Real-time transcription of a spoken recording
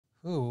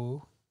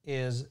Who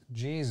is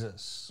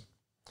Jesus?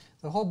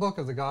 The whole book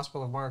of the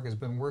Gospel of Mark has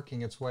been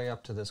working its way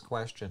up to this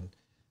question,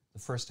 the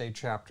first 8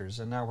 chapters,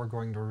 and now we're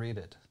going to read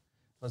it.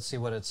 Let's see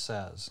what it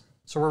says.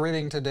 So we're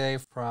reading today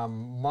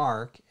from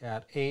Mark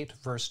at 8,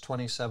 verse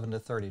 27 to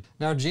 30.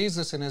 Now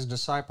Jesus and his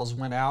disciples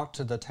went out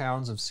to the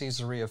towns of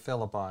Caesarea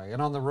Philippi,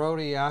 and on the road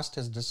he asked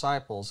his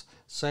disciples,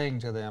 saying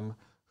to them,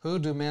 "Who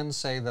do men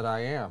say that I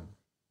am?"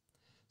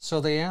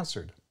 So they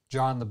answered,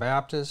 "John the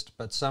Baptist,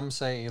 but some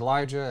say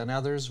Elijah, and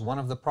others one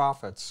of the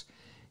prophets."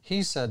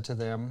 He said to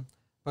them,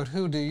 "But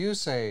who do you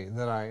say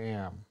that I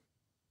am?"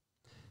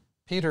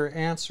 Peter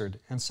answered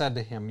and said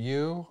to him,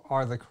 "You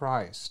are the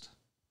Christ."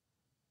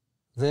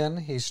 Then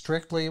he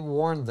strictly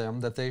warned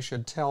them that they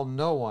should tell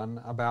no one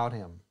about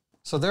him.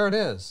 So there it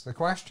is, the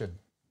question.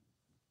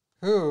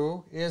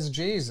 Who is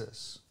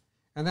Jesus?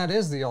 And that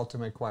is the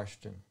ultimate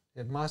question.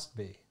 It must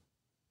be.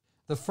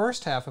 The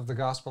first half of the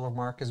Gospel of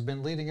Mark has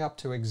been leading up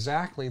to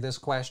exactly this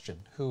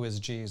question, who is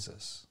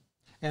Jesus?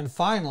 And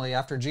finally,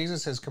 after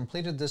Jesus has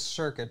completed this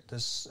circuit,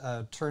 this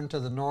turn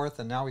to the north,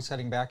 and now he's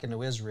heading back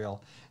into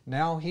Israel,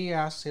 now he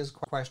asks his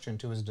question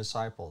to his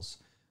disciples,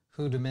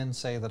 who do men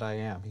say that I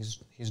am?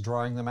 He's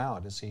drawing them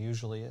out, as he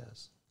usually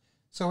is.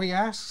 So he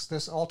asks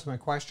this ultimate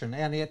question,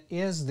 and it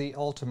is the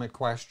ultimate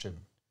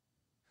question.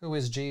 Who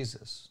is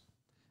Jesus?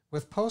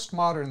 With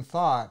postmodern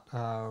thought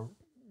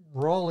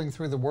rolling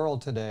through the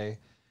world today,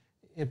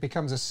 it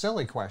becomes a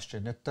silly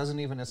question.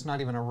 It's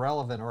not even a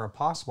relevant or a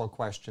possible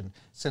question.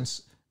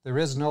 Since there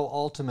is no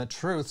ultimate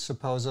truth,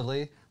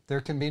 supposedly,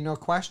 there can be no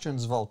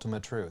questions of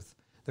ultimate truth.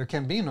 There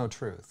can be no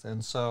truth.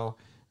 And so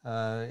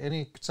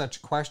any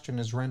such question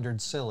is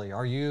rendered silly.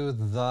 Are you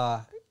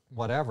the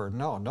whatever?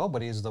 No,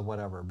 nobody is the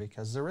whatever,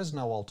 because there is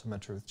no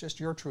ultimate truth. Just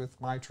your truth,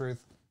 my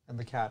truth, and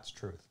the cat's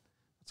truth.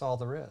 That's all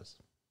there is.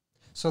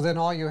 So then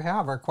all you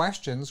have are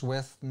questions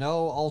with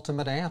no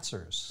ultimate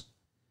answers.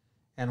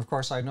 And of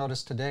course, I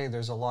noticed today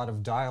there's a lot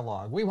of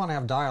dialogue. We want to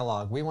have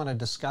dialogue. We want to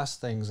discuss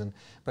things,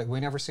 but we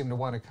never seem to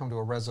want to come to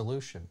a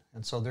resolution.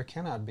 And so there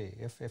cannot be.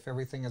 If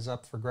everything is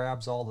up for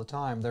grabs all the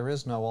time, there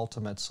is no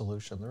ultimate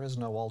solution. There is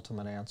no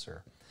ultimate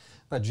answer.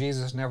 But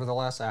Jesus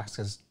nevertheless asks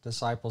his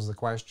disciples the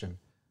question,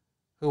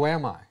 who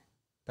am I?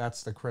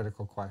 That's the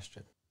critical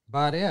question.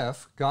 But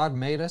if God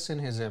made us in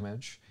his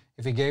image,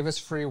 if he gave us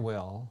free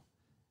will,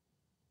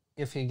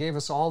 if he gave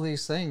us all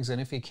these things,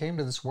 and if he came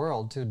to this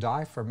world to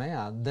die for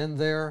man, then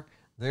there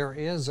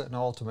is an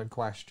ultimate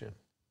question.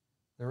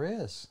 There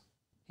is.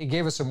 He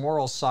gave us a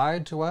moral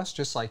side to us,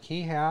 just like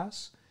he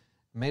has,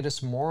 made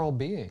us moral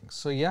beings.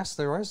 So yes,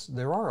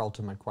 there are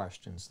ultimate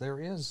questions. There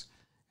is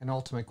an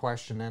ultimate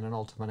question and an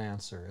ultimate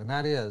answer, and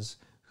that is,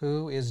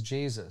 who is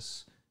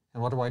Jesus?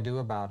 And what do I do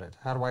about it?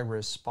 How do I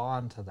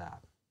respond to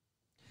that?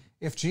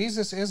 If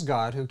Jesus is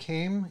God who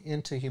came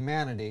into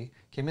humanity,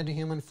 came into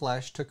human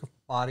flesh, took a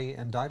body,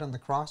 and died on the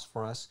cross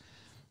for us,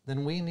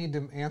 then we need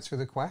to answer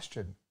the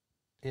question.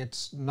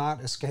 It's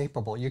not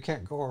escapable. You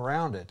can't go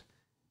around it.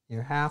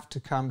 You have to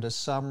come to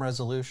some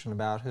resolution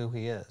about who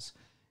he is.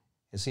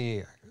 Is he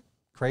a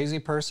crazy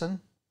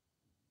person?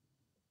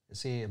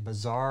 Is he a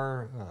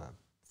bizarre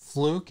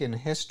fluke in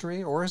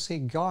history? Or is he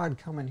God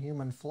come in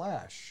human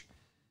flesh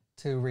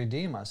to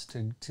redeem us,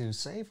 to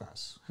save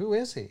us? Who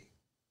is he?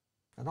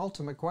 An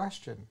ultimate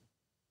question.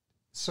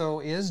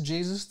 So is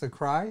Jesus the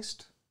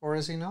Christ or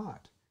is he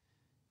not?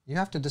 You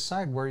have to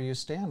decide where you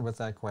stand with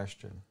that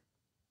question.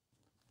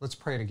 Let's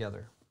pray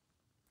together.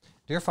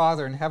 Dear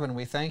Father in heaven,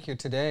 we thank you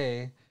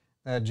today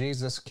that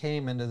Jesus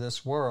came into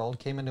this world,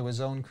 came into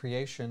his own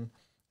creation,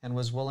 and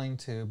was willing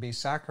to be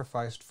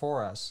sacrificed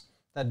for us.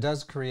 That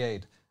does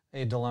create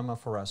a dilemma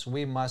for us.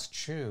 We must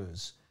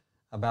choose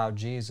about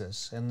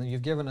Jesus. And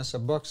you've given us a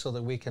book so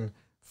that we can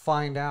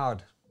find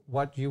out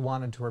what you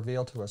wanted to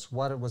reveal to us,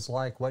 what it was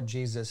like, what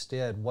Jesus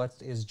did, what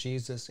is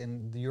Jesus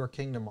in your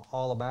kingdom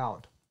all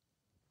about.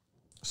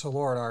 So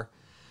Lord,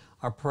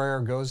 our prayer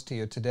goes to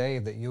you today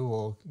that you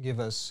will give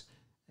us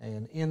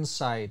an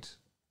insight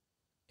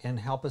and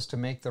help us to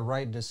make the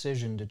right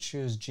decision to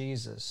choose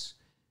Jesus,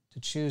 to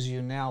choose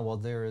you now while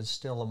there is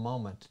still a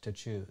moment to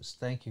choose.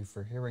 Thank you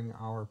for hearing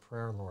our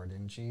prayer, Lord.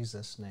 In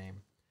Jesus'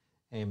 name,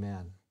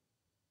 amen.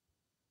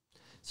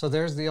 So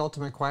there's the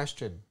ultimate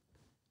question.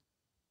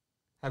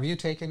 Have you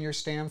taken your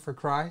stand for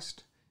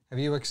Christ? Have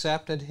you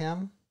accepted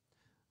him?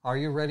 Are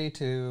you ready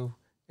to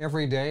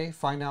every day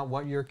find out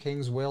what your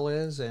King's will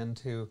is and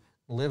to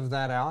live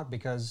that out?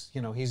 Because,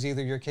 he's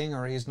either your king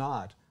or he's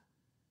not.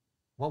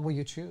 What will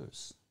you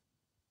choose?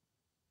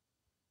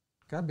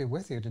 God be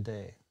with you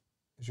today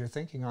as you're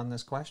thinking on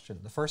this question.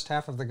 The first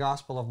half of the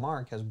Gospel of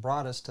Mark has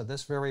brought us to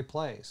this very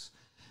place.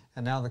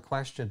 And now the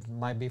question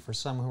might be for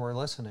some who are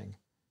listening.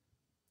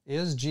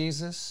 Is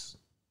Jesus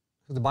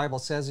who the Bible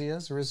says he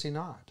is, or is he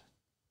not?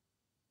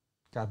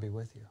 God be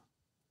with you.